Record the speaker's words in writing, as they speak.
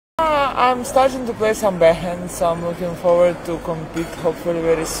I'm starting to play some backhand, so I'm looking forward to compete hopefully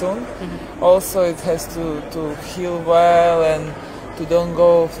very soon. Also, it has to heal well and to don't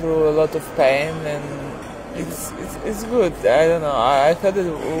go through a lot of pain, and it's good. I don't know. I thought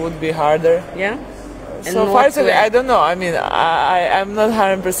it would be harder. Yeah. So far, I don't know. I mean, I'm not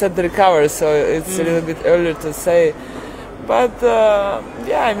 100% recovered, so it's a little bit early to say. But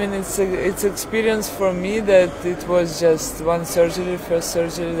yeah, I mean, it's experience for me that it was just one surgery, first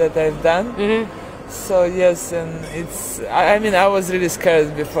surgery that I've done. So yes, and I mean, I was really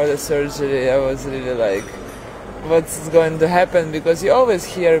scared before the surgery. I was really like, what's going to happen? Because you always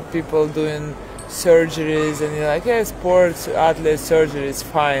hear people doing surgeries and you're like, yeah, sports athlete surgery is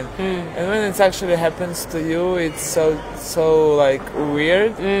fine. And when it actually happens to you, it's so like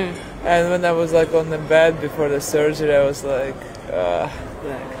weird. And when I was like on the bed before the surgery, I was like,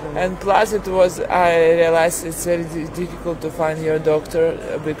 and plus I realized it's very difficult to find your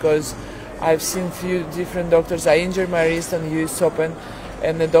doctor because I've seen few different doctors. I injured my wrist on US Open,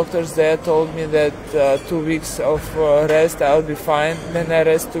 and the doctors there told me that 2 weeks of rest I'll be fine. Then I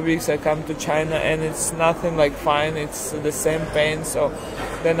rest 2 weeks, I come to China and it's nothing like fine, it's the same pain. So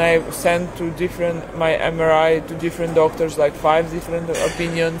then I sent my MRI to different doctors, like 5 different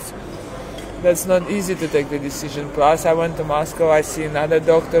opinions. That's not easy to take the decision. Plus I went to Moscow, I seen other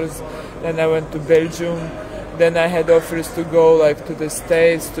doctors, then I went to Belgium, then I had offers to go like to the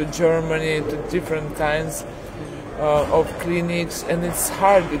States, to Germany, to different kinds of clinics, and it's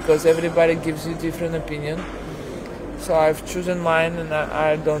hard because everybody gives you different opinion. So I've chosen mine and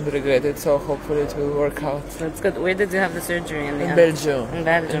I don't regret it, so hopefully it will work out. That's good. Where did you have the surgery? In Belgium. In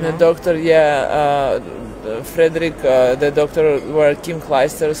Belgium. And the doctor, Frederick, the doctor where Kim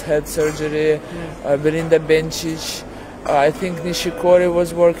Clijsters had surgery, Belinda Bencic, I think Nishikori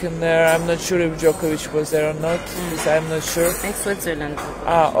was working there. I'm not sure if Djokovic was there or not, because I'm not sure. In Switzerland.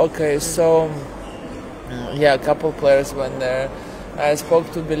 Okay, so yeah, a couple players went there. I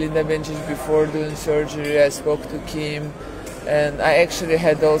spoke to Belinda Bencic before doing surgery. I spoke to Kim, and I actually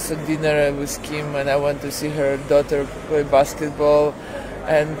had also dinner with Kim, and I went to see her daughter play basketball,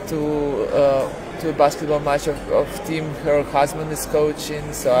 and to a basketball match of team her husband is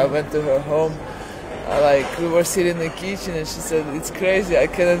coaching. So I went to her home. Like we were sitting in the kitchen, and she said, "It's crazy. I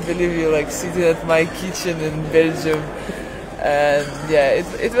cannot believe you like sitting at my kitchen in Belgium." And yeah,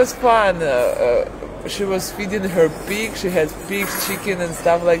 it was fun. She was feeding her pig. She had pigs, chicken, and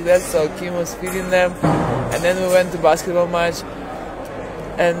stuff like that. So Kim was feeding them, and then we went to basketball match.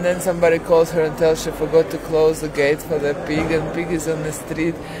 And then somebody calls her and tells she forgot to close the gate for the pig, and pig is on the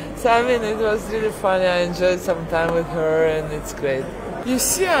street. So I mean, it was really funny. I enjoyed some time with her, and it's great. You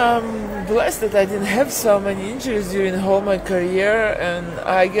see, I'm blessed that I didn't have so many injuries during whole my career, and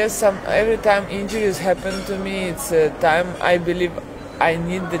I guess every time injuries happen to me, it's a time I believe I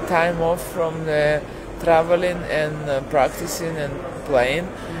need the time off from the traveling and practicing and playing.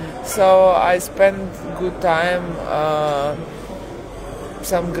 So I spent good time.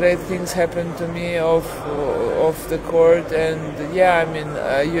 Some great things happened to me off the court, and yeah, I mean,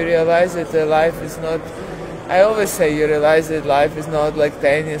 you realize that life is not. I always say you realize that life is not like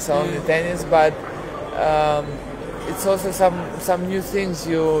tennis, only tennis, but it's also some new things.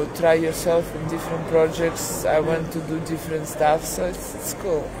 You try yourself in different projects. I went to do different stuff, so it's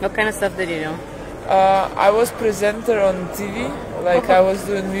cool. What kind of stuff did you do? I was presenter on TV, like I was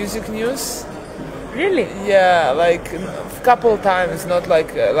doing music news. Really? Yeah, like a couple times, not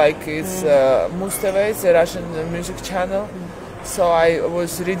like it's Mustava, it's a Russian music channel. So I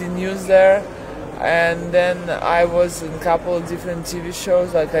was reading news there. And then I was in a couple of different TV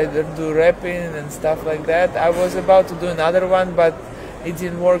shows, like I do rapping and stuff like that. I was about to do another one, but it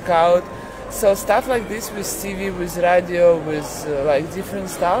didn't work out. So stuff like this with TV, with radio, with like different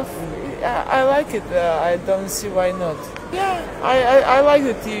stuff, yeah, I like it. I don't see why not. Yeah, I like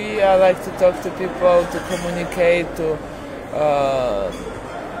the TV. I like to talk to people, to communicate, to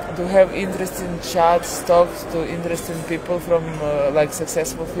have interesting chats, talks to interesting people from like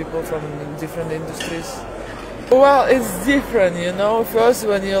successful people from different industries. Well, it's different, you know. First,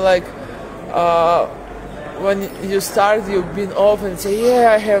 when you like, when you start, you've been off and say,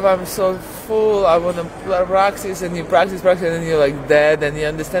 yeah, I'm so full, I want to practice, and you practice, and then you're like dead, and you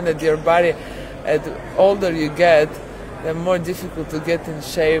understand that your body, as older you get, the more difficult to get in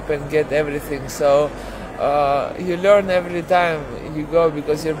shape and get everything. So you learn every time you go,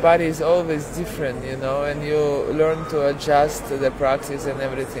 because your body is always different, you know, and you learn to adjust to the practice and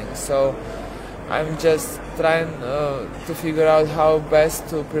everything. So I'm just trying to figure out how best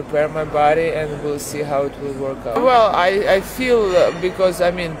to prepare my body, and we'll see how it will work out. Well, I feel, because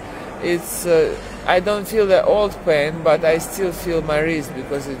I mean, it's I don't feel the old pain, but I still feel my wrist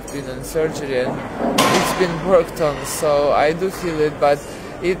because it's been on surgery and it's been worked on. So I do feel it, but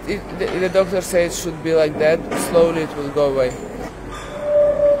the doctor said it should be like that. Slowly it will go away.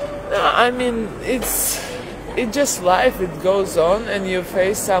 No, I mean, it's just life. It goes on, and you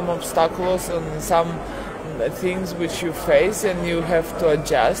face some obstacles and some things which you face, and you have to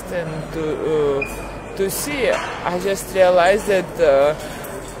adjust and to see. I just realized that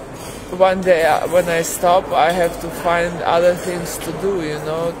one day when I stop, I have to find other things to do, you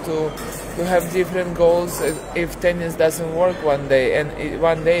know, to have different goals if tennis doesn't work one day, and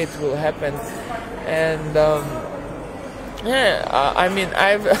one day it will happen. And yeah, I mean,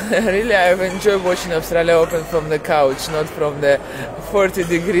 I've enjoyed watching Australia Open from the couch, not from the 40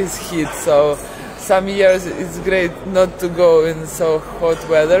 degrees heat. So some years it's great not to go in so hot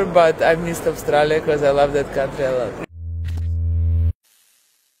weather, but I missed Australia because I love that country a lot.